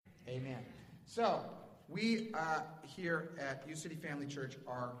Amen. So, we here at U City Family Church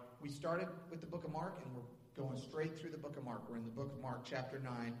we started with the book of Mark, and we're going straight through the book of Mark. We're in the book of Mark, chapter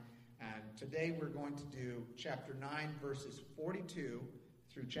 9. And today we're going to do chapter 9, verses 42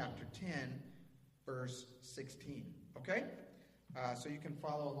 through chapter 10, verse 16. Okay? So you can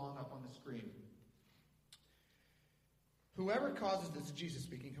follow along up on the screen. This is Jesus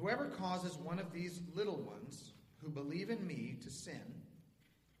speaking, whoever causes one of these little ones who believe in me to sin,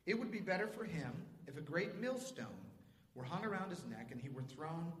 it would be better for him if a great millstone were hung around his neck and he were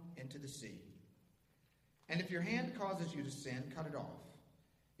thrown into the sea. And if your hand causes you to sin, cut it off.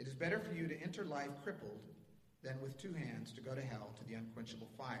 It is better for you to enter life crippled than with two hands to go to hell, to the unquenchable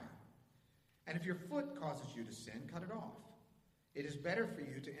fire. And if your foot causes you to sin, cut it off. It is better for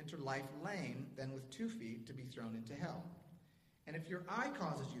you to enter life lame than with 2 feet to be thrown into hell. And if your eye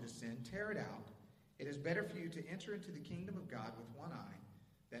causes you to sin, tear it out. It is better for you to enter into the kingdom of God with one eye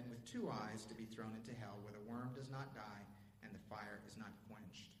than with 2 eyes to be thrown into hell, where the worm does not die and the fire is not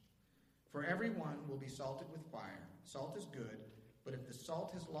quenched. For everyone will be salted with fire. Salt is good, but if the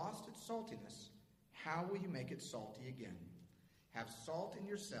salt has lost its saltiness, how will you make it salty again? Have salt in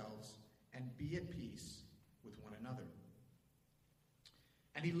yourselves and be at peace with one another.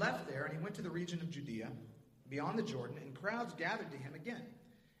 And he left there, and he went to the region of Judea, beyond the Jordan, and crowds gathered to him again.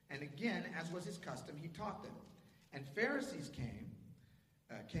 And again, as was his custom, he taught them. And Pharisees came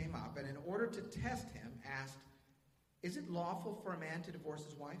up, and in order to test him, asked, "Is it lawful for a man to divorce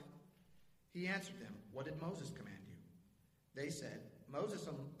his wife?" He answered them, "What did Moses command you?" They said, "Moses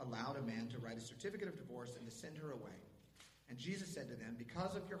allowed a man to write a certificate of divorce and to send her away." And Jesus said to them,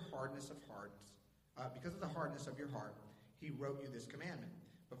 because of the hardness of your heart, he wrote you this commandment.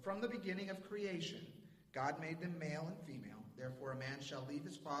 But from the beginning of creation, God made them male and female. Therefore a man shall leave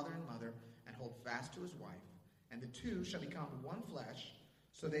his father and mother and hold fast to his wife, and the two shall become one flesh.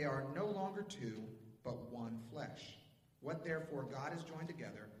 So they are no longer two, but one flesh. What therefore God has joined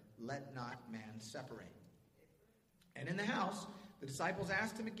together, let not man separate. And in the house, the disciples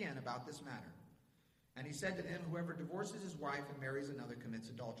asked him again about this matter. And he said to them, whoever divorces his wife and marries another commits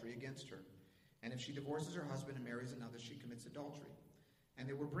adultery against her. And if she divorces her husband and marries another, she commits adultery. And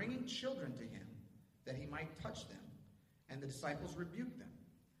they were bringing children to him, that he might touch them. And the disciples rebuked them.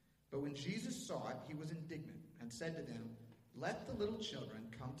 But when Jesus saw it, he was indignant and said to them, let the little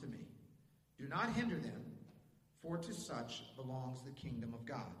children come to me. Do not hinder them, for to such belongs the kingdom of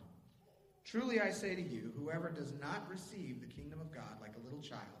God. Truly I say to you, whoever does not receive the kingdom of God like a little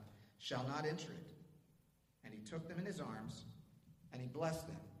child shall not enter it. And he took them in his arms, and he blessed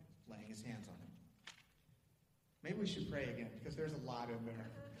them, laying his hands on them. Maybe we should pray again, because there's a lot in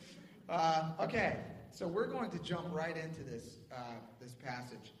there. Okay, so we're going to jump right into this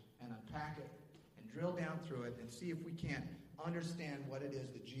passage and unpack it and drill down through it and see if we can't understand what it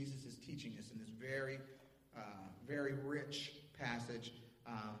is that Jesus is teaching us in this very, very rich passage,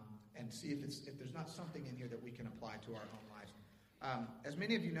 and see if there's not something in here that we can apply to our own lives. As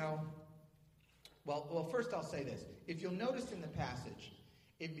many of you know, well, first I'll say this. If you'll notice in the passage,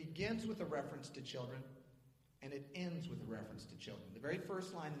 it begins with a reference to children, and it ends with a reference to children. The very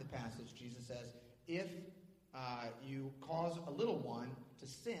first line in the passage, Jesus says, if you cause a little one to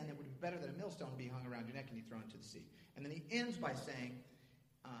sin, it would be better that a millstone be hung around your neck and you thrown into the sea. And then he ends by saying,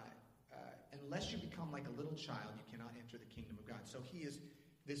 unless you become like a little child, you cannot enter the kingdom of God. So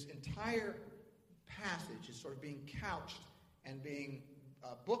this entire passage is sort of being couched and being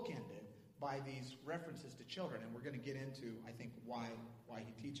bookended by these references to children. And we're going to get into, I think, why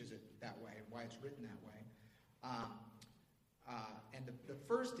he teaches it that way and why it's written that way. And the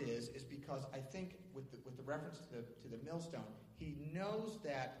first is because I think with the reference to the millstone, he knows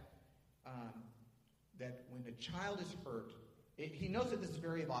that when a child is hurt, he knows that this is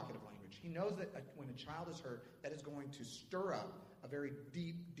very evocative language. He knows that when a child is hurt, that is going to stir up a very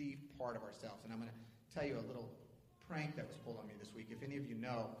deep, deep part of ourselves. And I'm going to tell you a little prank that was pulled on me this week. If any of you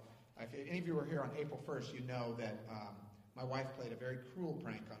know, if any of you were here on April 1st, you know that my wife played a very cruel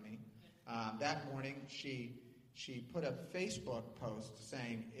prank on me. That morning, she put a Facebook post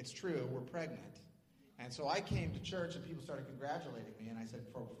saying, it's true, we're pregnant. And so I came to church and people started congratulating me, and I said,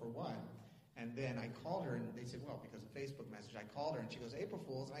 for what? And then I called her, and they said, well, because of Facebook message. I called her, and she goes, April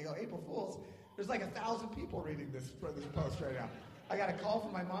Fools. And I go, April Fools? There's like 1,000 people reading this post right now. I got a call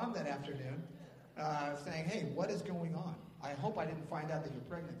from my mom that afternoon saying, hey, what is going on? I hope I didn't find out that you're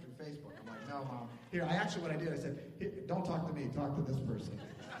pregnant through Facebook. I'm like, no, Mom. Here, what I did, I said, don't talk to me, talk to this person.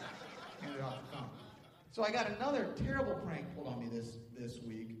 Handed it off the phone. So I got another terrible prank pulled on me this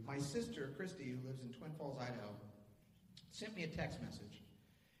week. My sister, Christy, who lives in Twin Falls, Idaho, sent me a text message.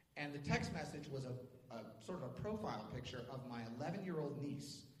 And the text message was a sort of a profile picture of my 11-year-old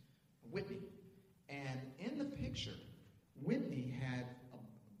niece,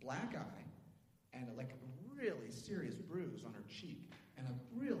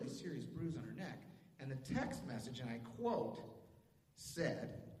 passage, and I quote,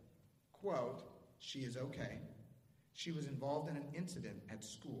 said, quote, "She is okay. She was involved in an incident at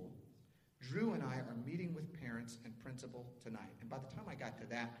school. Drew and I are meeting with parents and principal tonight." And by the time I got to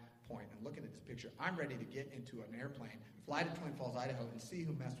that point and looking at this picture, I'm ready to get into an airplane, fly to Twin Falls, Idaho, and see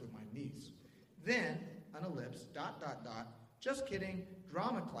who messed with my niece. Then, an ellipse, ... just kidding,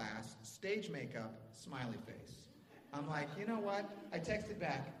 drama class, stage makeup, smiley face. I'm like, you know what? I texted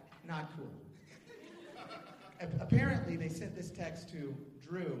back, not cool. Apparently, they sent this text to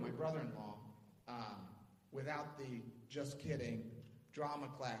Drew, my brother-in-law, without the just kidding drama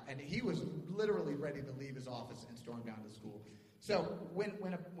class. And he was literally ready to leave his office and storm down to school. So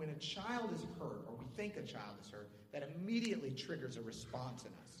when a child is hurt, or we think a child is hurt, that immediately triggers a response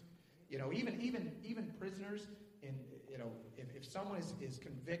in us. You know, even prisoners, if someone is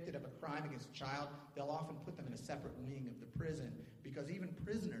convicted of a crime against a child, they'll often put them in a separate wing of the prison, because even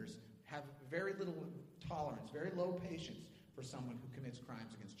prisoners have very little tolerance, very low patience for someone who commits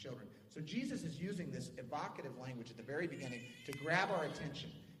crimes against children. So Jesus is using this evocative language at the very beginning to grab our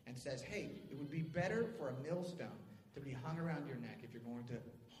attention and says, hey, it would be better for a millstone to be hung around your neck if you're going to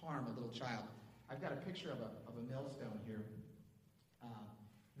harm a little child. I've got a picture of a millstone here.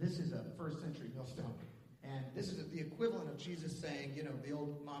 This is a first-century millstone. And this is the equivalent of Jesus saying, you know, the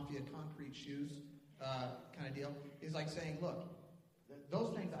old mafia concrete shoes kind of deal. He's like saying, look,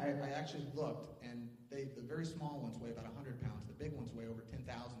 those things, I actually looked, and the very small ones weigh about 100 pounds. The big ones weigh over 10,000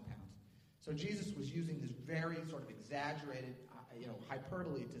 pounds. So Jesus was using this very sort of exaggerated,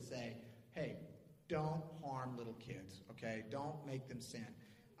 hyperbole to say, hey, don't harm little kids, okay? Don't make them sin.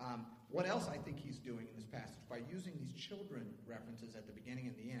 What else I think he's doing in this passage, by using these children references at the beginning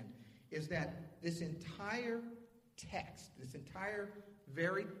and the end, is that this entire text, this entire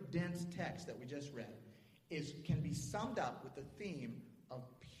very dense text that we just read, can be summed up with the theme of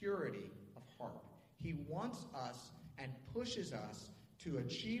purity of heart. He wants us and pushes us to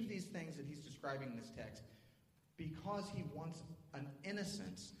achieve these things that he's describing in this text because he wants an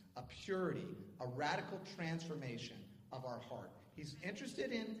innocence, a purity, a radical transformation of our heart. He's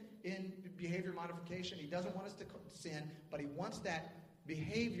interested in behavior modification. He doesn't want us to sin, but he wants that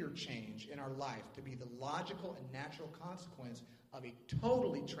behavior change in our life to be the logical and natural consequence of a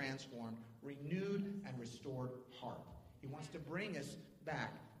totally transformed, renewed, and restored heart. He wants to bring us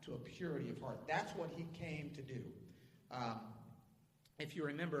back to a purity of heart. That's what he came to do. If you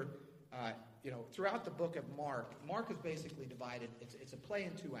remember, throughout the book of Mark is basically divided. It's a play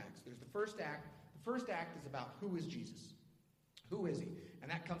in two acts. There's the first act. The first act is about who is Jesus. Who is he?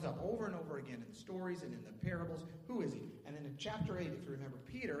 And that comes up over and over again in the stories and in the parables. Who is he? And then in chapter 8, if you remember,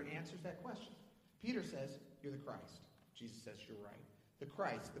 Peter answers that question. Peter says, you're the Christ. Jesus says, you're right. The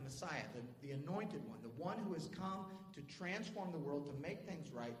Christ, the Messiah, the anointed one, the one who has come to transform the world, to make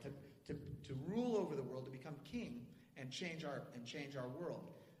things right, to rule over the world, to become king and change our world.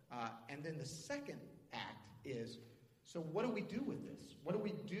 And then the second act is, so what do we do with this? What do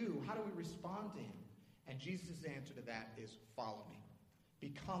we do? How do we respond to him? And Jesus' answer to that is, follow me.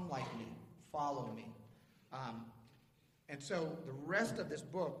 Become like me. Follow me. And so the rest of this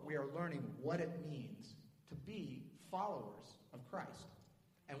book, we are learning what it means to be followers of Christ.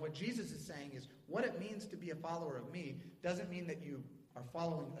 And what Jesus is saying is, what it means to be a follower of me doesn't mean that you are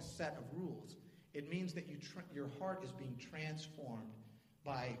following a set of rules. It means that your heart is being transformed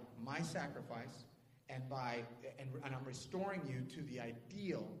by my sacrifice, and I'm restoring you to the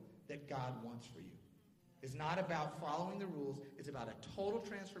ideal that God wants for you. It's not about following the rules. It's about a total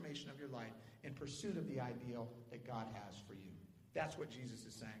transformation of your life in pursuit of the ideal that God has for you. That's what Jesus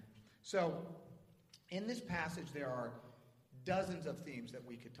is saying. So, in this passage, there are dozens of themes that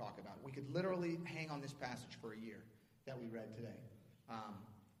we could talk about. We could literally hang on this passage for a year that we read today.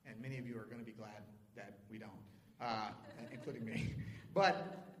 And many of you are going to be glad that we don't, including me.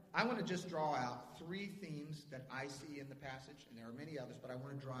 But I want to just draw out three themes that I see in the passage, and there are many others, but I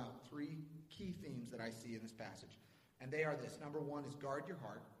want to draw out three key themes that I see in this passage. And they are this. Number one is guard your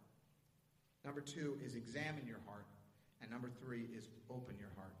heart. Number two is examine your heart. And number three is open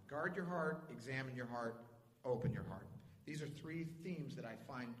your heart. Guard your heart, examine your heart, open your heart. These are three themes that I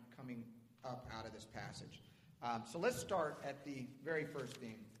find coming up out of this passage. So let's start at the very first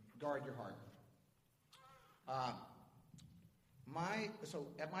theme, guard your heart.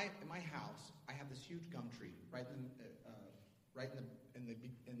 At my house, I have this huge gum tree right in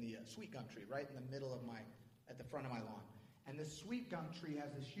the sweet gum tree right in the middle of at the front of my lawn. And this sweet gum tree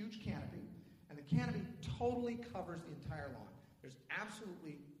has this huge canopy, and the canopy totally covers the entire lawn. There's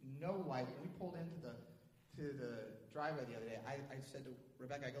absolutely no light. When we pulled into the driveway the other day, I said to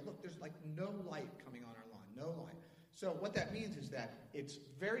Rebecca, I go, look, there's like no light coming on our lawn, no light. So what that means is that it's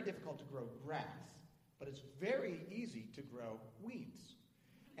very difficult to grow grass, but it's very easy to grow weeds.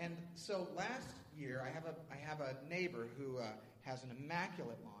 And so last year, I have a neighbor who has an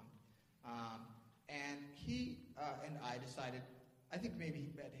immaculate lawn, and he and I decided, I think maybe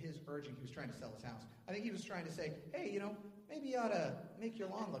at his urging, he was trying to sell his house. I think he was trying to say, hey, maybe you ought to make your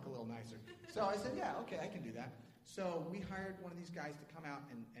lawn look a little nicer. So I said, yeah, okay, I can do that. So we hired one of these guys to come out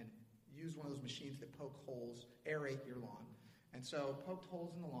and use one of those machines that poke holes, aerate your lawn. And so poked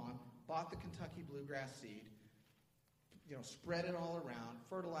holes in the lawn, bought the Kentucky bluegrass seed, spread it all around,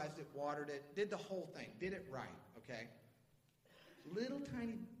 fertilized it, watered it, did the whole thing, did it right, okay? Little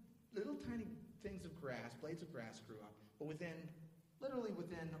tiny things of grass, blades of grass grew up, but literally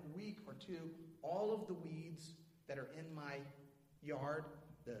within a week or two, all of the weeds that are in my yard,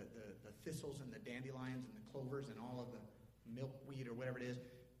 the thistles and the dandelions and the clovers and all of the milkweed or whatever it is,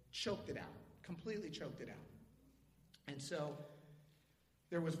 choked it out, completely choked it out. And so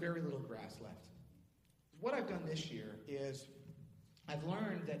there was very little grass left. What I've done this year is I've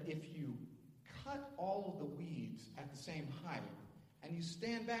learned that if you cut all of the weeds at the same height and you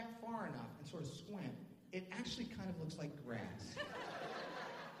stand back far enough and sort of squint, it actually kind of looks like grass.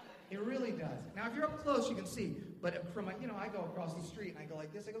 It really does. Now, if you're up close, you can see. But from I go across the street and I go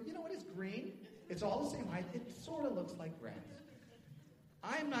like this. I go, you know what? It's green. It's all the same height. It sort of looks like grass.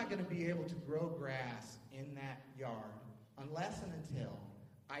 I'm not going to be able to grow grass in that yard unless and until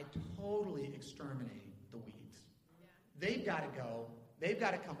I totally exterminate the weeds. They've got to go. They've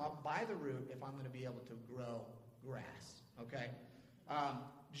got to come up by the root if I'm going to be able to grow grass. Okay?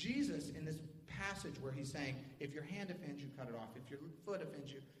 Jesus, in this passage where he's saying, if your hand offends you, cut it off. If your foot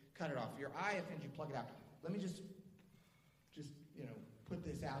offends you, cut it off. If your eye offends you, plug it out. Let me just put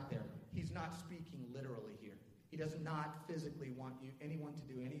this out there. He's not speaking literally here. He does not physically want anyone to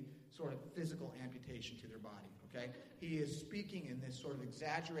do any sort of physical amputation to their body, okay? He is speaking in this sort of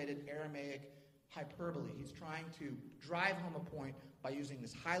exaggerated Aramaic hyperbole. He's trying to drive home a point by using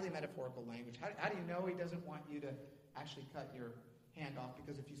this highly metaphorical language. How do you know he doesn't want you to actually cut your hand off?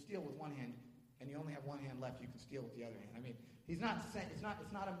 Because if you steal with one hand and you only have one hand left, you can steal with the other hand. I mean, he's not saying it's not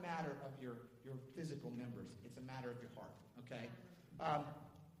a matter of your physical members. It's a matter of your heart, okay?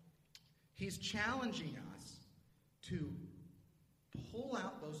 He's challenging us to pull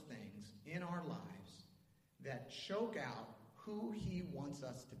out those things in our lives that choke out who he wants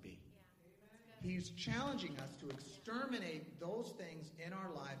us to be. He's challenging us to exterminate those things in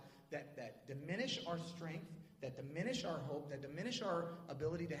our life that diminish our strength, that diminish our hope, that diminish our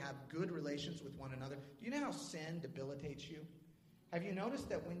ability to have good relations with one another. Do you know how sin debilitates you? Have you noticed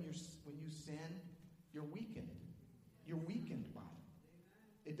that when you sin, you're weakened? You're weakened by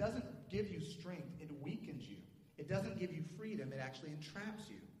it. It doesn't give you strength. It weakens you. It doesn't give you freedom. It actually entraps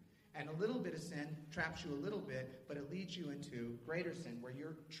you. And a little bit of sin traps you a little bit, but it leads you into greater sin where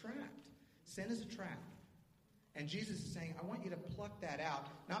you're trapped. Sin is a trap. And Jesus is saying, I want you to pluck that out,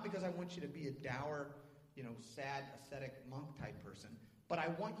 not because I want you to be a dour, sad, ascetic, monk-type person, but I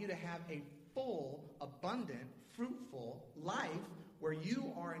want you to have a full, abundant, fruitful life where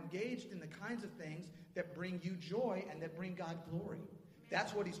you are engaged in the kinds of things that bring you joy and that bring God glory.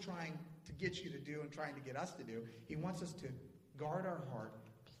 That's what he's trying to get you to do and trying to get us to do. He wants us to guard our heart,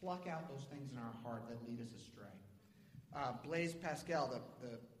 pluck out those things in our heart that lead us astray. Blaise Pascal,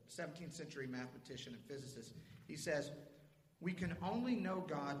 the 17th century mathematician and physicist, he says, we can only know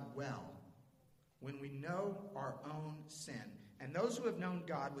God well when we know our own sin. And those who have known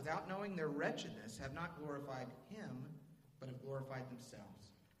God without knowing their wretchedness have not glorified him, but have glorified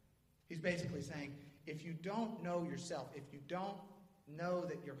themselves. He's basically saying, if you don't know yourself, if you don't know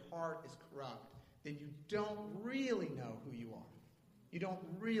that your heart is corrupt, then you don't really know who you are. You don't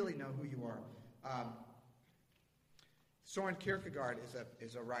really know who you are. Søren Kierkegaard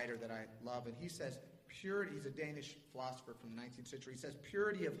is a writer that I love, and he says, purity, he's a Danish philosopher from the 19th century, he says,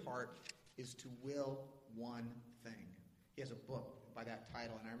 purity of heart is to will one thing. He has a book by that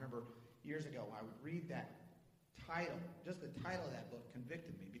title, and I remember years ago I would read that title, just the title of that book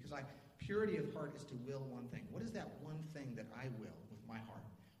convicted me, because purity of heart is to will one thing. What is that one thing that I will with my heart?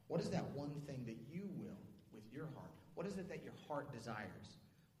 What is that one thing that you will with your heart? What is it that your heart desires?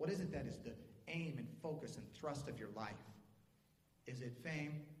 What is it that is the aim and focus and thrust of your life? Is it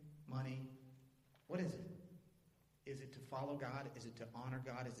fame, money? What is it? Is it to follow God? Is it to honor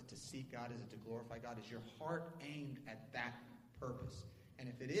God? Is it to seek God? Is it to glorify God? Is your heart aimed at that purpose? And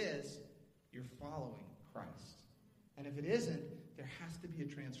if it is, you're following Christ. And if it isn't, there has to be a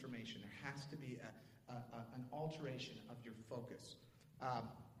transformation. There has to be an alteration of your focus.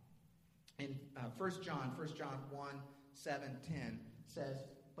 In 1 John 1, 7, 10 says,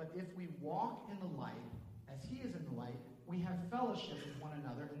 but if we walk in the light, as he is in the light, we have fellowship with one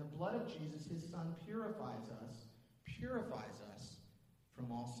another, and the blood of Jesus, his Son, purifies us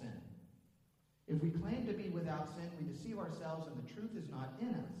from all sin. If we claim to be without sin, we deceive ourselves, and the truth is not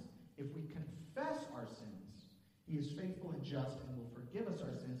in us. If we confess our sins, he is faithful and just and will forgive us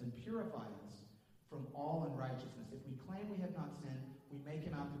our sins and purify us from all unrighteousness. If we claim we have not sinned, we make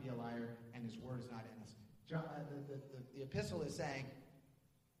him out to be a liar, and his word is not in us. John, the epistle is saying,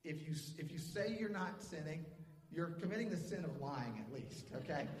 if you say you're not sinning, you're committing the sin of lying at least,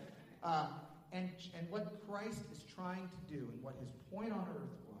 okay? And what Christ is trying to do, and what his point on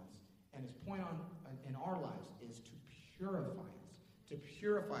earth was, and his point in our lives, is to purify us, to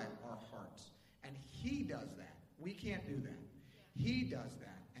purify our hearts. And he does that. We can't do that. He does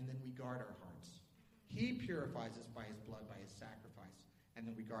that, and then we guard our hearts. He purifies us by his blood, by his sacrifice, and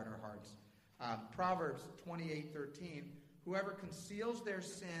then we guard our hearts. Proverbs 28:13, whoever conceals their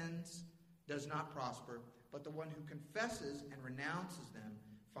sins does not prosper, but the one who confesses and renounces them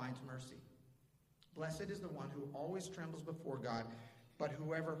finds mercy. Blessed is the one who always trembles before God, but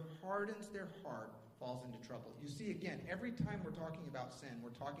whoever hardens their heart falls into trouble. You see, again, every time we're talking about sin,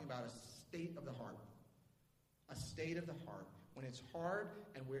 we're talking about a state of the heart. A state of the heart. When it's hard,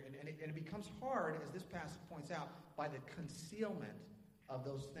 and it becomes hard, as this passage points out, by the concealment of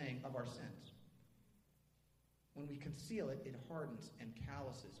those things, of our sins. When we conceal it, it hardens and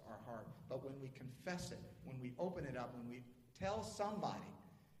calluses our heart. But when we confess it, when we open it up, when we tell somebody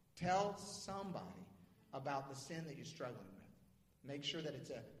about the sin that you're struggling with. Make sure that it's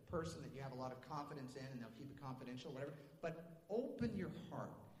a person that you have a lot of confidence in, and they'll keep it confidential, whatever. But open your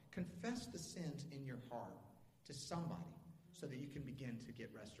heart. Confess the sins in your heart to somebody so that you can begin to get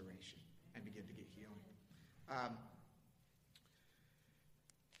restoration and begin to get healing.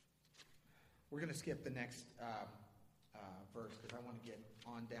 We're going to skip the next verse because I want to get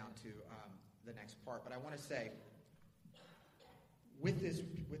on down to the next part. But I want to say, with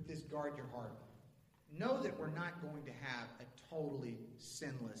this guard your heart, know that we're not going to have a totally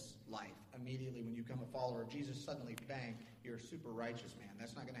sinless life immediately when you become a follower of Jesus. Suddenly, bang, you're a super righteous man.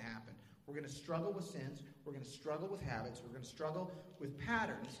 That's not going to happen. We're going to struggle with sins. We're going to struggle with habits. We're going to struggle with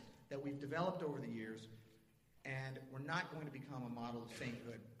patterns that we've developed over the years. And we're not going to become a model of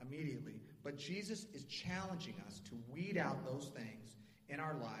sainthood immediately. But Jesus is challenging us to weed out those things in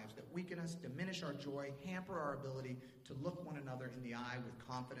our lives that weaken us, diminish our joy, hamper our ability to look one another in the eye with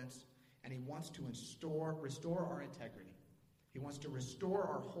confidence. And he wants to restore our integrity. He wants to restore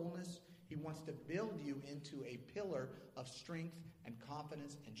our wholeness. He wants to build you into a pillar of strength and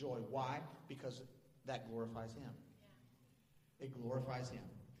confidence and joy. Why? Because that glorifies him. Yeah. It glorifies him.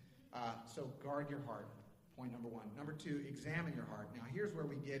 So guard your heart. Point number one. Number two, examine your heart. Now here's where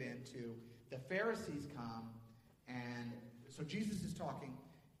we get into the Pharisees come, and so Jesus is talking.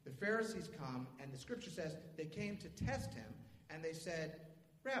 The Pharisees come, and the scripture says they came to test him, and they said,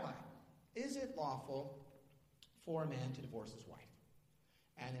 Rabbi, is it lawful for a man to divorce his wife?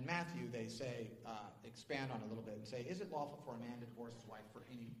 And in Matthew, they say, expand on it a little bit and say, is it lawful for a man to divorce his wife for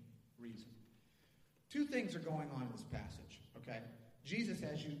any reason? Two things are going on in this passage, okay? Jesus,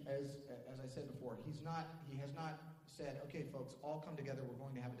 as I said before, he has not said, okay, folks, all come together, we're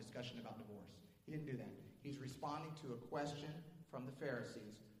going to have a discussion about divorce. He didn't do that. He's responding to a question from the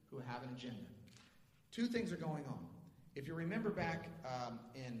Pharisees who have an agenda. Two things are going on. If you remember back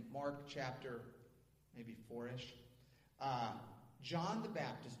in Mark chapter maybe 4-ish, John the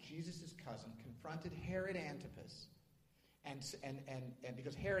Baptist, Jesus' cousin, confronted Herod Antipas. And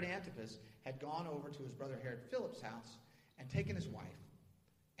because Herod Antipas had gone over to his brother Herod Philip's house and taken his wife,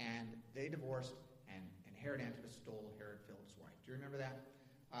 and they divorced, and Herod Antipas stole Herod Philip's wife. Do you remember that?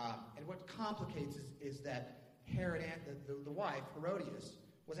 And what complicates is that Herod, the wife, Herodias,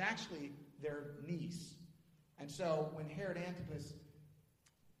 was actually their niece. And so when Herod Antipas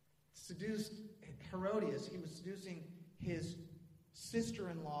seduced Herodias, he was seducing his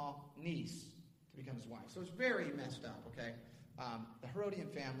sister-in-law niece to become his wife. So it's very messed up, okay? The Herodian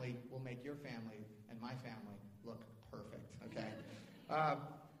family will make your family and my family look perfect, okay?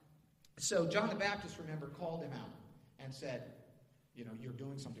 So John the Baptist, remember, called him out and said, you know, you're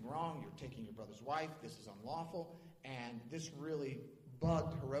doing something wrong. You're taking your brother's wife. This is unlawful. And this really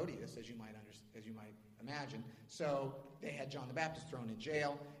bugged Herodias, as you might imagine. So they had John the Baptist thrown in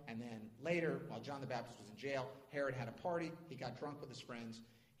jail. And then later, while John the Baptist was in jail, Herod had a party. He got drunk with his friends.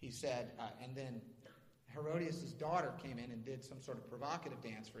 He said, and then Herodias' daughter came in and did some sort of provocative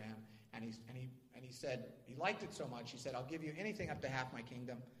dance for him. And he said, he liked it so much, he said, I'll give you anything up to half my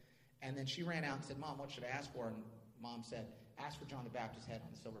kingdom. And then she ran out and said, Mom, what should I ask for? And Mom said, ask for John the Baptist's head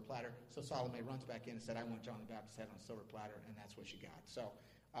on a silver platter. So Salome runs back in and said, I want John the Baptist's head on a silver platter, and that's what she got. So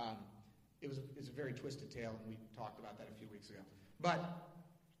it was a very twisted tale, and we talked about that a few weeks ago. But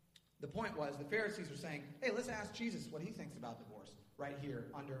the point was, the Pharisees were saying, hey, let's ask Jesus what he thinks about divorce right here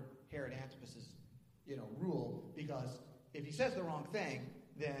under Herod Antipas's, rule, because if he says the wrong thing,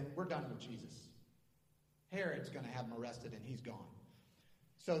 then we're done with Jesus. Herod's going to have him arrested, and he's gone.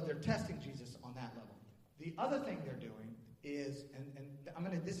 So they're testing Jesus on that level. The other thing they're doing is,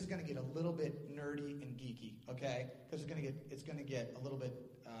 and this is going to get a little bit nerdy and geeky, okay? Because it's going to get a little bit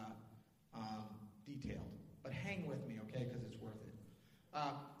detailed. But hang with me, okay? Because it's worth it.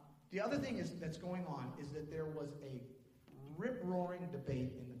 The other thing that's going on is that there was a rip-roaring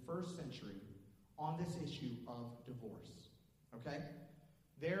debate in the first century on this issue of divorce, okay?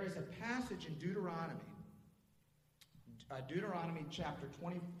 There is a passage in Deuteronomy chapter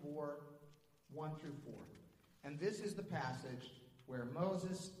 24, 1 through 4. And this is the passage where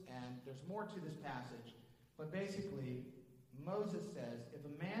Moses, and there's more to this passage, but basically Moses says, if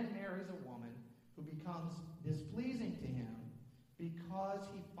a man marries a woman who becomes displeasing to him because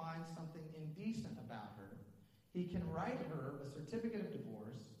he finds something indecent about her, he can write her a certificate of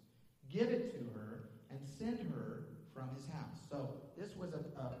divorce, give it to her, and send her from his house. So this was a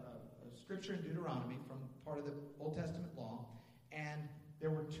scripture in Deuteronomy from part of the Old Testament law, and there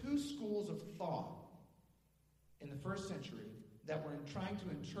were two schools of thought in the first century that were trying to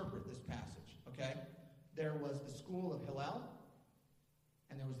interpret this passage, okay? There was the school of Hillel,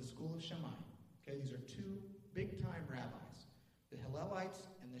 and there was the school of Shammai. Okay, these are two big-time rabbis. The Hillelites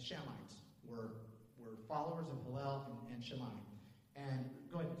and the Shammaites were followers of Hillel and Shammai. And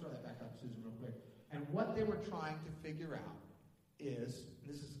go ahead and throw that back up, Susan, real quick. And what they were trying to figure out is,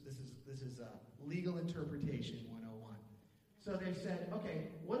 this is legal interpretation 101. So they said, okay,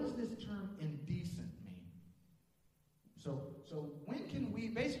 what does this term indecent mean? So when can we,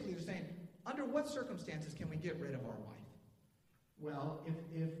 basically they're saying, under what circumstances can we get rid of our wife? Well,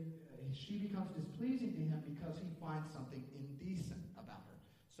 if she becomes displeasing to him because he finds something indecent about her.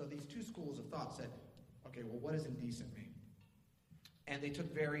 So these two schools of thought said, okay, well, what does indecent mean? And they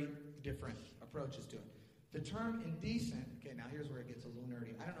took very different approaches to it. The term indecent, okay, now here's where it gets a little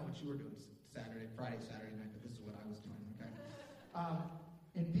nerdy. I don't know what you were doing Friday, Saturday night, but this is what I was doing, okay?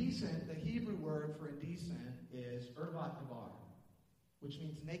 Indecent, the Hebrew word for indecent is ervat davar, which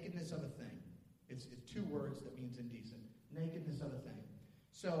means nakedness of a thing. It's two words that means indecent. Nakedness of a thing.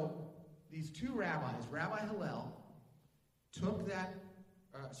 So these two rabbis, Rabbi Hillel,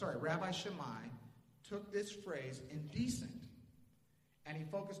 Rabbi Shammai, took this phrase indecent, and he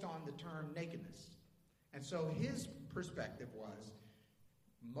focused on the term nakedness. And so his perspective was,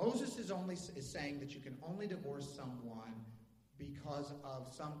 Moses is saying that you can only divorce someone because of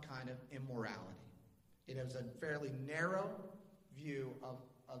some kind of immorality. It is a fairly narrow view of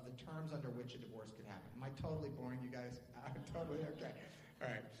the terms under which a divorce could happen. Am I totally boring you guys? I'm totally okay. All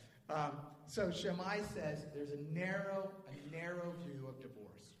right. So Shammai says there's a narrow view of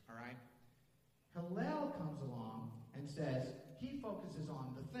divorce. All right. Hillel comes along and says he focuses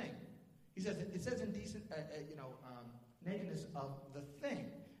on the thing. He says it says indecent, nakedness of the thing.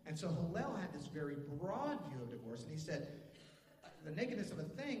 And so Hillel had this very broad view of divorce, and he said the nakedness of a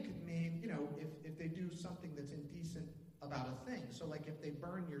thing could mean, if they do something that's indecent about a thing. So like if they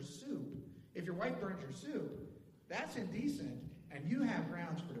burn your soup, if your wife burns your soup, that's indecent, and you have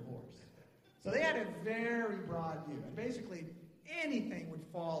grounds for divorce. So they had a very broad view, and basically anything would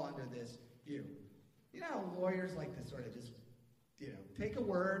fall under this view. You know how lawyers like to sort of just, take a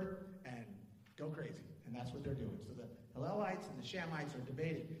word and go crazy, and that's what they're doing. So the Hillelites and the Shammaites are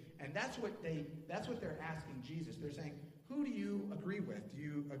debating, and that's what they're asking Jesus. They're saying, who do you agree with? Do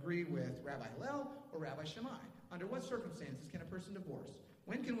you agree with Rabbi Hillel or Rabbi Shammai? Under what circumstances can a person divorce?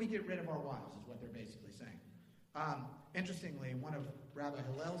 When can we get rid of our wives, is what they're basically saying. Interestingly, one of Rabbi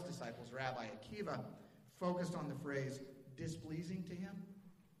Hillel's disciples, Rabbi Akiva, focused on the phrase displeasing to him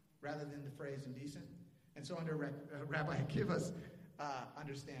rather than the phrase indecent. And so under Rabbi Akiva's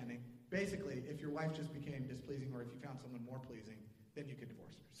understanding, basically, if your wife just became displeasing or if you found someone more pleasing, then you could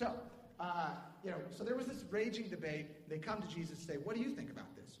divorce her. So, so there was this raging debate. They come to Jesus and say, what do you think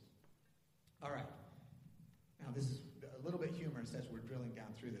about this? All right. Now, this is a little bit humorous as we're drilling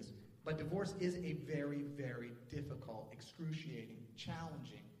down through this. But divorce is a very, very difficult, excruciating,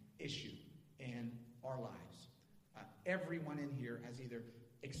 challenging issue in our lives. Everyone in here has either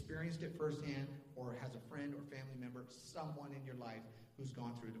experienced it firsthand or has a friend or family member, someone in your life who's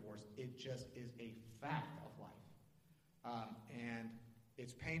gone through a divorce. It just is a fact of life. And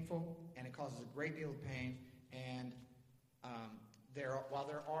it's painful, and it causes a great deal of pain. And while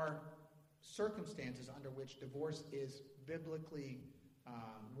there are circumstances under which divorce is biblically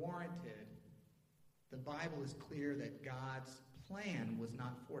warranted, the Bible is clear that God's plan was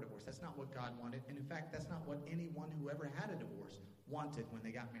not for divorce. That's not what God wanted. And in fact, that's not what anyone who ever had a divorce wanted when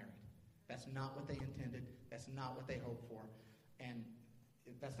they got married. That's not what they intended. That's not what they hoped for. And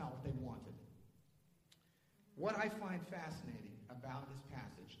that's not what they wanted. What I find fascinating about this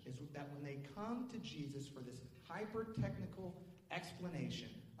passage is that when they come to Jesus for this hyper-technical explanation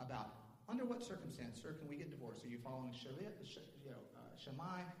about under what circumstance, sir, can we get divorced? Are you following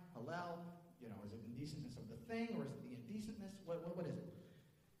Shammai, Hillel? Is it indecentness of the thing, or is it the indecentness? What is it?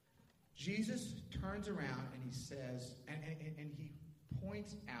 Jesus turns around and he says, and he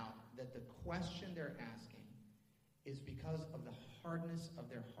points out that the question they're asking is because of the hardness of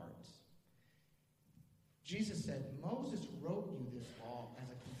their hearts. Jesus said, Moses wrote you this law as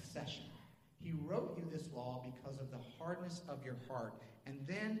a concession. He wrote you this law because of the hardness of your heart. And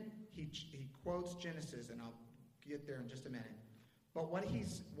then he quotes Genesis, and I'll get there in just a minute. But what he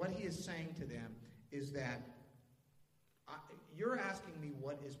is saying to them is that you're asking me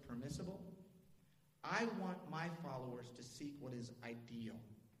what is permissible. I want my followers to seek what is ideal.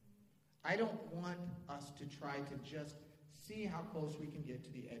 I don't want us to try to just see how close we can get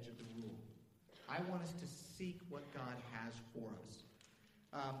to the edge of the rule. I want us to seek what God has for us.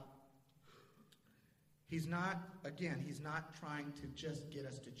 He's not trying to just get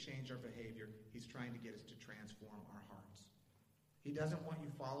us to change our behavior. He's trying to get us to transform our hearts. He doesn't want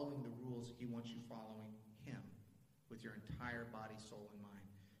you following the rules. He wants you following him with your entire body, soul, and mind.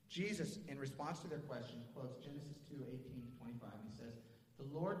 Jesus, in response to their question, quotes Genesis 2:18-25. He says, "The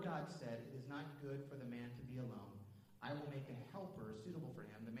Lord God said, 'It is not good for the man to be alone. I will make a helper suitable for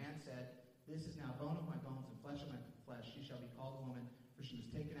him.' The man said, 'This is now bone of my bones and flesh of my flesh. She shall be called a woman, for she was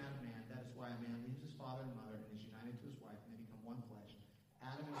taken out of man. That is why a man leaves his father and mother and is united to his wife, and they become one flesh.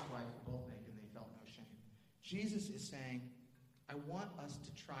 Adam and his wife were both naked, and they felt no shame.'" Jesus is saying, I want us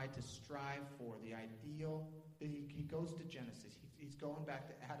to try to strive for the ideal. He goes to Genesis. He's going back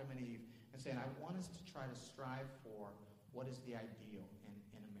to Adam and Eve and saying, I want us to try to strive for what is the ideal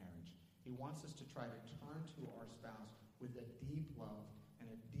in a marriage. He wants us to try to turn to our spouse with a deep love and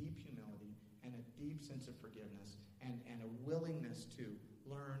a deep humility and a deep sense of forgiveness and a willingness to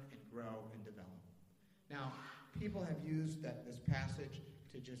learn and grow and develop. Now, people have used this passage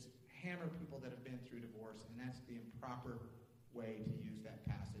to just hammer people that have been through divorce, and that's the improper way to use that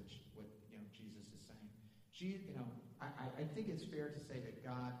passage, what Jesus is saying. I think it's fair to say that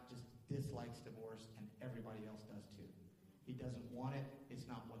God just dislikes divorce, and everybody else does too. He doesn't want it. It's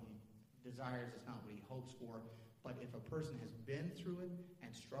not what he desires. It's not what he hopes for. But if a person has been through it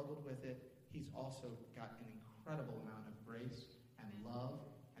and struggled with it, he's also got an incredible amount of grace and love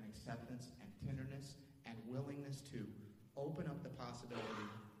and acceptance and tenderness and willingness to open up the possibility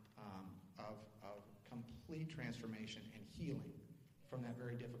of complete transformation and healing from that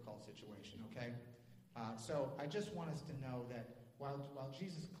very difficult situation, okay? So I just want us to know that while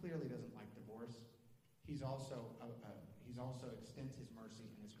Jesus clearly doesn't like divorce, he's also extends his mercy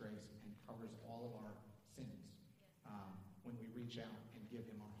and his grace and covers all of our sins when we reach out and give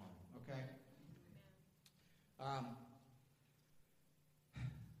him our heart, okay?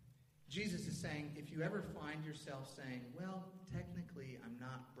 Jesus is saying, if you ever find yourself saying, well, technically I'm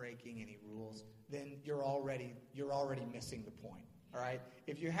not breaking any rules, then you're already missing the point. All right?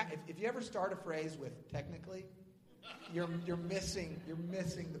 If you ever start a phrase with technically, you're missing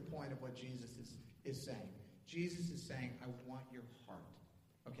the point of what Jesus is saying. Jesus is saying, I want your heart.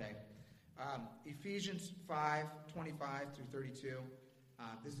 Okay? Ephesians 5:25-32.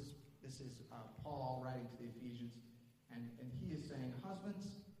 This is Paul writing to the Ephesians, and he is saying,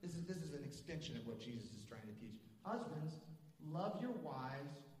 husbands, this is an extension of what Jesus is trying to teach. Husbands, love your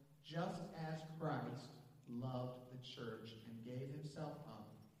wives just as Christ loved the church and gave himself up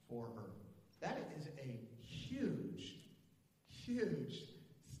for her. That is a huge, huge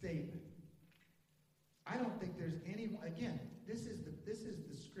statement. I don't think there's anyone. Again, this is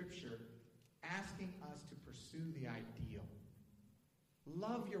the scripture asking us to pursue the ideal.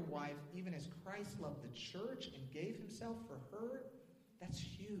 Love your wife even as Christ loved the church and gave himself for her. That's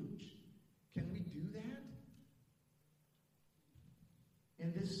huge. Can we do that?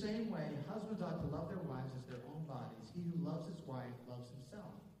 In this same way, husbands ought to love their wives as their own bodies. He who loves his wife loves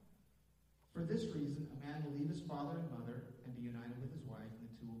himself. For this reason, a man will leave his father and mother and be united with his wife, and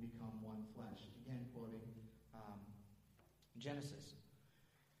the two will become one flesh. Again, quoting Genesis.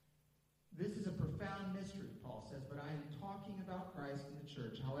 This is a profound mystery, Paul says, but I am talking about Christ and the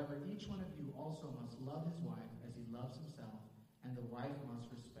church. However, each one of you also must love his wife as he loves himself, and the wife must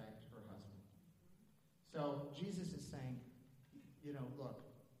respect her husband. So Jesus is saying, look,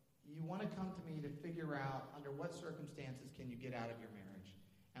 you want to come to me to figure out under what circumstances can you get out of your marriage.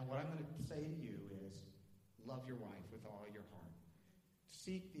 And what I'm going to say to you is, love your wife with all your heart.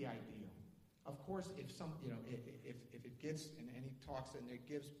 seek the ideal. Of course, if it gets, and he talks and it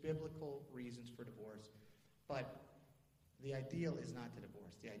gives biblical reasons for divorce, but the ideal is not to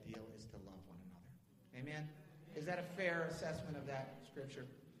divorce. The ideal is to love one another. Amen? Is that a fair assessment of that scripture?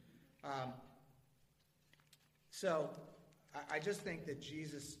 So I just think that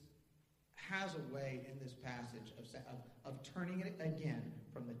Jesus has a way in this passage of turning it again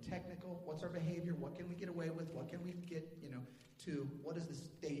from the technical, what's our behavior, what can we get away with, what can we get, to what is the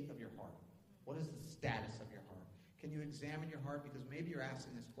state of your heart? What is the status of your heart? Can you examine your heart? Because maybe you're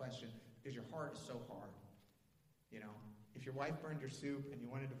asking this question because your heart is so hard. If your wife burned your soup and you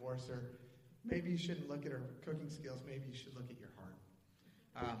want to divorce her, maybe you shouldn't look at her cooking skills. Maybe you should look at your heart.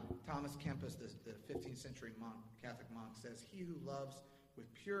 Thomas Kempis, the 15th century Catholic monk, says, "He who loves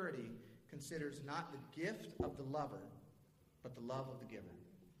with purity considers not the gift of the lover, but the love of the giver."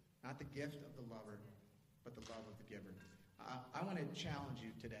 Not the gift of the lover, but the love of the giver. I want to challenge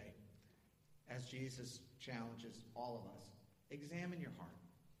you today, as Jesus challenges all of us. Examine your heart.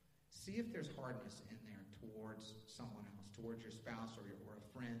 See if there's hardness in there towards someone else, towards your spouse or a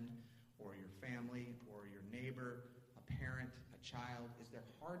friend or your family or your neighbor, a parent, a child. Is there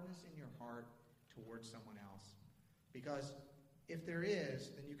hardness in your heart towards someone else? Because if there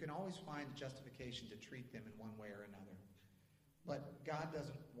is, then you can always find justification to treat them in one way or another. But God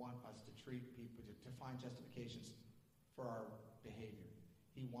doesn't want us to treat people, to find justifications for our behavior.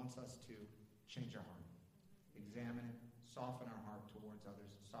 He wants us to change our heart, examine it, soften our heart towards others,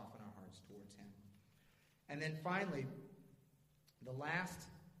 soften our hearts towards Him. And then finally, the last,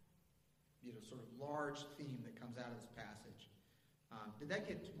 sort of large theme that comes out of this passage. Did that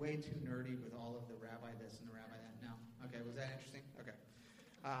get way too nerdy with all of the rabbi this and the rabbi that? No? Okay, was that interesting? Okay.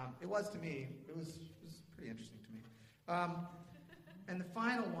 It was to me. It was pretty interesting to me. And the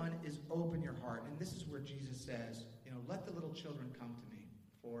final one is open your heart. And this is where Jesus says, let the little children come to me,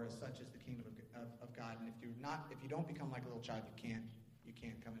 for as such is the kingdom of God. And if you don't become like a little child, you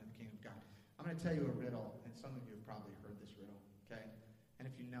can't come into the kingdom of God. I'm going to tell you a riddle, and some of you have probably heard this riddle, okay? And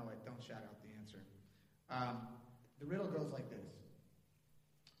if you know it, don't shout out the answer. The riddle goes like this.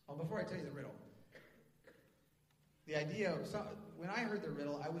 Oh, before I tell you the riddle, the idea of when I heard the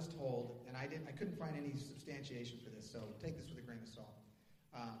riddle, I was told, and I couldn't find any substantiation for this, so take this with a grain of salt.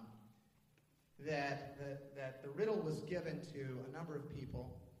 That the riddle was given to a number of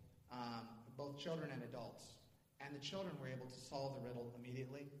people, both children and adults, and the children were able to solve the riddle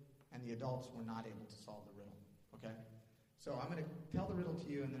immediately, and the adults were not able to solve the riddle. Okay, so I'm going to tell the riddle to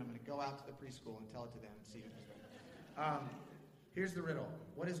you, and then I'm going to go out to the preschool and tell it to them and see if it's right. Here's the riddle: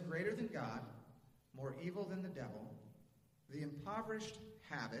 what is greater than God, more evil than the devil? The impoverished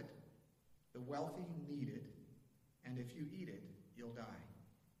have it, the wealthy need it, and if you eat it, you'll die.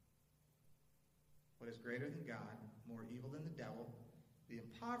 What is greater than God, more evil than the devil? The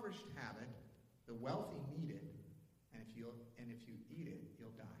impoverished have it, the wealthy need it, and if you eat it,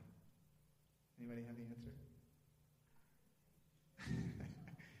 you'll die. Anybody have the answer?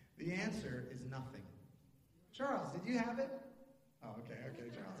 The answer is nothing. Charles, did you have it? Oh, okay,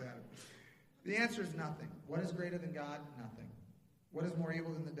 Charles had it. The answer is nothing. What is greater than God? Nothing. What is more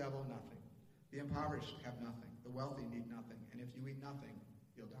evil than the devil? Nothing. The impoverished have nothing. The wealthy need nothing. And if you eat nothing,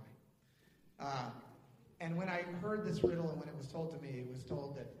 you'll die. And when I heard this riddle and when it was told to me, it was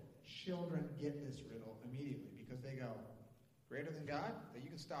told that children get this riddle immediately because they go, greater than God? You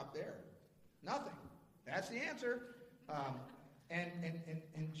can stop there. Nothing. That's the answer.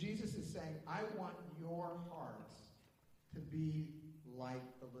 And Jesus is saying, I want your hearts to be like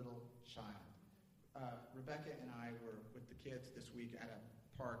the little child. Rebecca and I were with the kids this week at a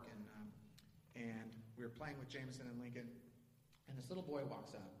park, and we were playing with Jameson and Lincoln, and this little boy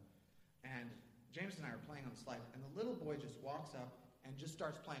walks up, and Jameson and I are playing on the slide, and the little boy just walks up and just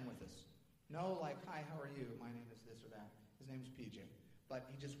starts playing with us. No, like, hi, how are you? My name is this or that. His name's PJ. But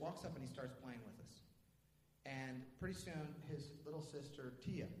he just walks up and he starts playing with us. And pretty soon, his little sister,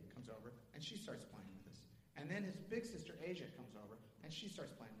 Tia, comes over, and she starts playing with us. And then his big sister, Asia, comes over, and she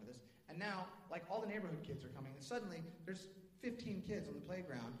starts playing with us. And now, like, all the neighborhood kids are coming, and suddenly there's 15 kids on the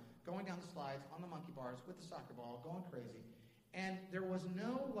playground going down the slides, on the monkey bars, with the soccer ball, going crazy. And there was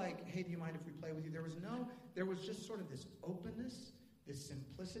no, like, hey, do you mind if we play with you? There was just sort of this openness, this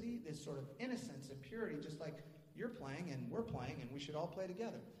simplicity, this sort of innocence and purity, just like you're playing and we're playing and we should all play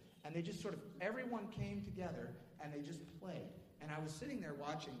together. And they just sort of, everyone came together and they just played. And I was sitting there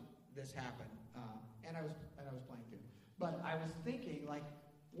watching this happen, and I was playing too. But I was thinking, like,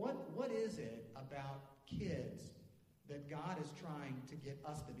 what is it about kids that God is trying to get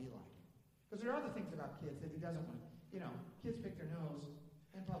us to be like? Because there are other things about kids that He doesn't want. Kids pick their nose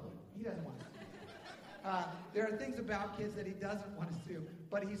in public. He doesn't want to see that. There are things about kids that he doesn't want us to do,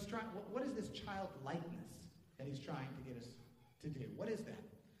 but he's trying. What is this childlikeness that he's trying to get us to do? What is that?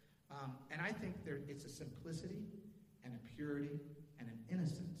 And I think it's a simplicity and a purity and an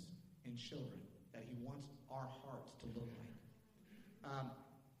innocence in children that he wants our hearts to look like.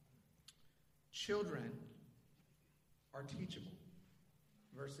 Children are teachable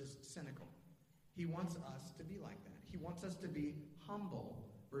versus cynical. He wants us to be like that. He wants us to be humble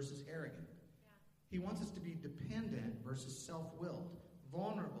versus arrogant. He wants us to be dependent versus self-willed,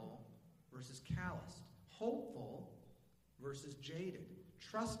 vulnerable versus calloused, hopeful versus jaded,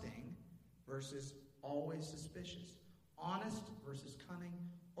 trusting versus always suspicious, honest versus cunning,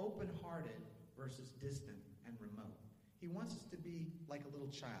 open-hearted versus distant and remote. He wants us to be like a little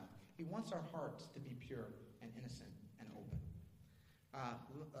child. He wants our hearts to be pure and innocent and open.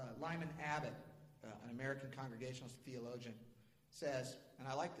 Lyman Abbott, an American Congregationalist theologian, says, and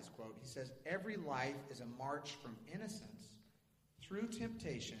I like this quote, he says, "Every life is a march from innocence through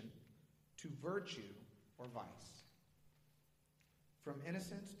temptation to virtue or vice." From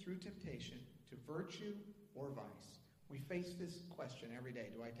innocence through temptation to virtue or vice. We face this question every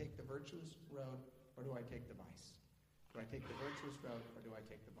day. Do I take the virtuous road or do I take the vice? Do I take the virtuous road or do I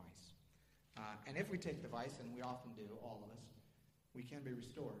take the vice? And if we take the vice, and we often do, all of us, we can be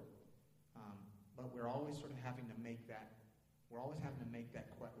restored. But we're always sort of having to make that, we're always having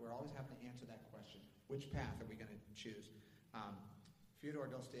to answer that question. Which path are we going to choose? Fyodor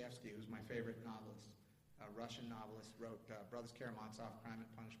Dostoevsky, who's my favorite novelist, a Russian novelist, wrote Brothers Karamazov, Crime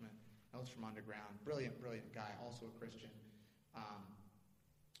and Punishment, Notes from Underground. Brilliant, brilliant guy, also a Christian.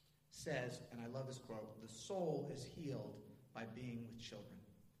 Says, and I love this quote, "The soul is healed by being with children."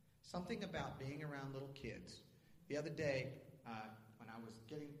 Something about being around little kids. The other day, when I was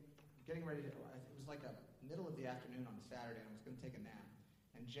getting ready to, it was like a middle of the afternoon on a Saturday, and I was going to take a nap.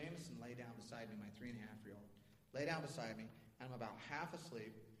 And Jameson lay down beside me, my 3.5-year-old, lay down beside me, and I'm about half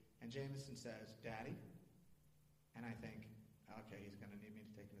asleep, and Jameson says, "Daddy?" And I think, okay, he's going to need me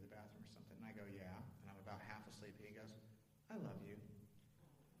to take him to the bathroom or something. And I go, "Yeah." And I'm about half asleep. He goes, "I love you."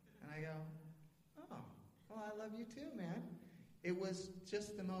 And I go, "Oh, well, I love you too, man." It was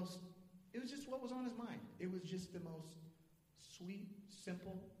just what was on his mind. It was just the most sweet,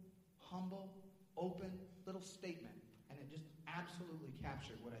 simple, humble, open little statement. And it just absolutely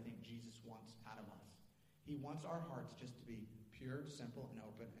captured what I think Jesus wants out of us. He wants our hearts just to be pure, simple, and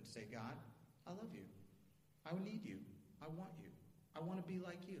open and say, "God, I love you. I need you. I want you. I want to be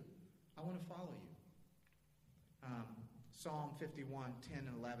like you. I want to follow you." Psalm 51, 10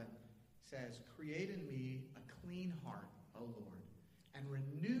 and 11 says, "Create in me a clean heart, O Lord, and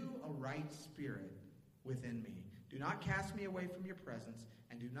renew a right spirit within me. Do not cast me away from your presence,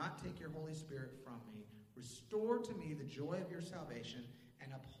 and do not take your Holy Spirit from me. Restore to me the joy of your salvation,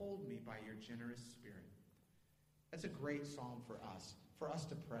 and uphold me by your generous spirit." That's a great psalm for us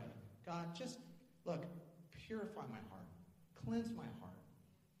to pray. God, just, look, purify my heart, cleanse my heart,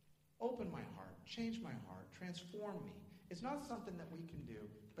 open my heart, change my heart, transform me. It's not something that we can do,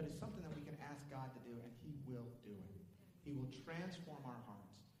 but it's something that we can ask God to do, and he will do it. He will transform our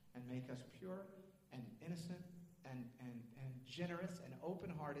hearts and make us pure and innocent and generous and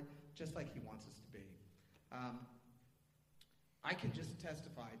open-hearted, just like he wants us to be. I can just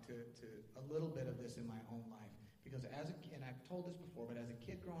testify to a little bit of this in my own life, because and I've told this before, but as a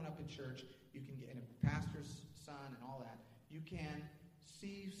kid growing up in church, you can get, and a pastor's son and all that, you can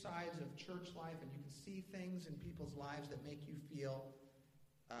see sides of church life, and you can see things in people's lives that make you feel,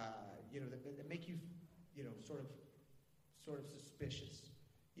 that make you, sort of suspicious.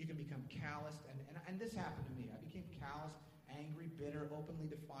 You can become calloused, and this happened to me. I became calloused, angry, bitter, openly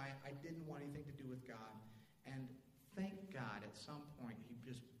defiant. I didn't want anything to do with God. And thank God at some point he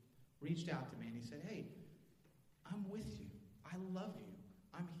just reached out to me and he said, "Hey, I'm with you. I love you.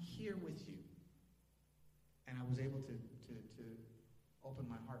 I'm here with you." And I was able to open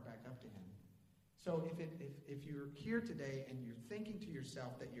my heart back up to him. So if you're here today and you're thinking to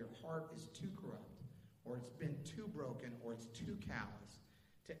yourself that your heart is too corrupt, or it's been too broken, or it's too callous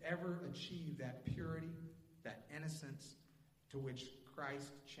to ever achieve that purity, that innocence to which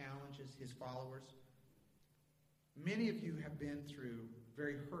Christ challenges his followers, many of you have been through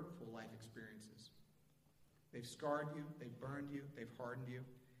very hurtful life experiences. They've scarred you, they've burned you, they've hardened you,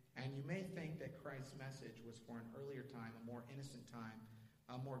 and you may think that Christ's message was for an earlier time, a more innocent time,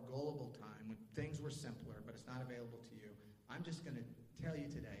 a more gullible time, when things were simpler, but it's not available to you. I'm just going to tell you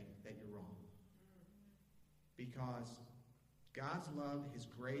today that you're wrong. Because God's love, his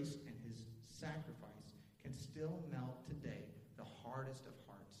grace, and his sacrifice can still melt today the hardest of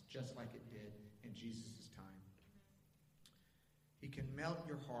hearts, just like it did in Jesus' time. He can melt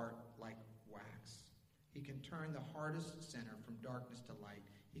your heart like wax. He can turn the hardest sinner from darkness to light.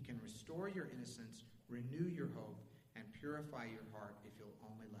 He can restore your innocence, renew your hope, and purify your heart if you'll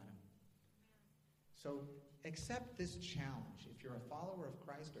only let him. So accept this challenge. If you're a follower of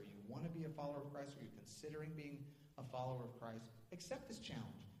Christ, or you want to be a follower of Christ, or you're considering being a follower of Christ, accept this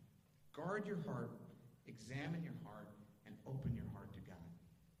challenge. Guard your heart, examine your heart, and open your heart to God.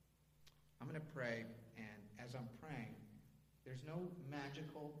 I'm going to pray, and as I'm praying, there's no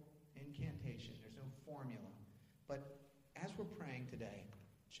magical incantation. There's no formula. But as we're praying today,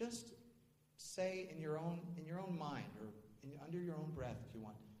 just say in your own mind, or under your own breath if you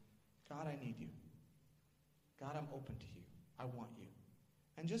want, God, I need you. God, I'm open to you. I want you.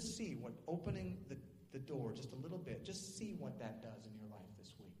 And just see what opening the door just a little bit, just see what that does in your life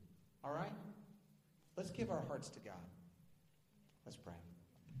this week. All right? Let's give our hearts to God. Let's pray.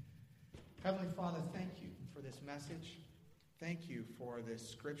 Heavenly Father, thank you for this message. Thank you for this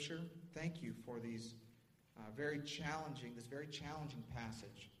scripture. Thank you for this very challenging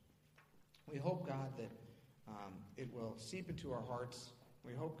passage. We hope, God, that it will seep into our hearts.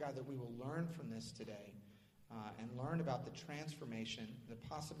 We hope, God, that we will learn from this today and learn about the transformation, the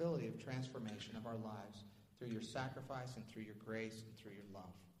possibility of transformation of our lives through your sacrifice and through your grace and through your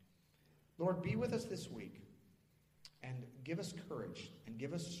love. Lord, be with us this week and give us courage and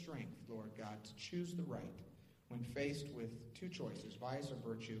give us strength, Lord God, to choose the right. When faced with two choices, vice or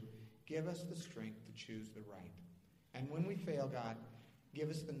virtue, give us the strength to choose the right. And when we fail, God, give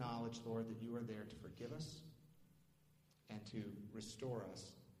us the knowledge, Lord, that you are there to forgive us and to restore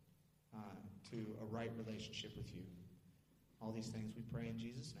us to a right relationship with you. All these things we pray in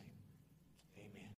Jesus' name.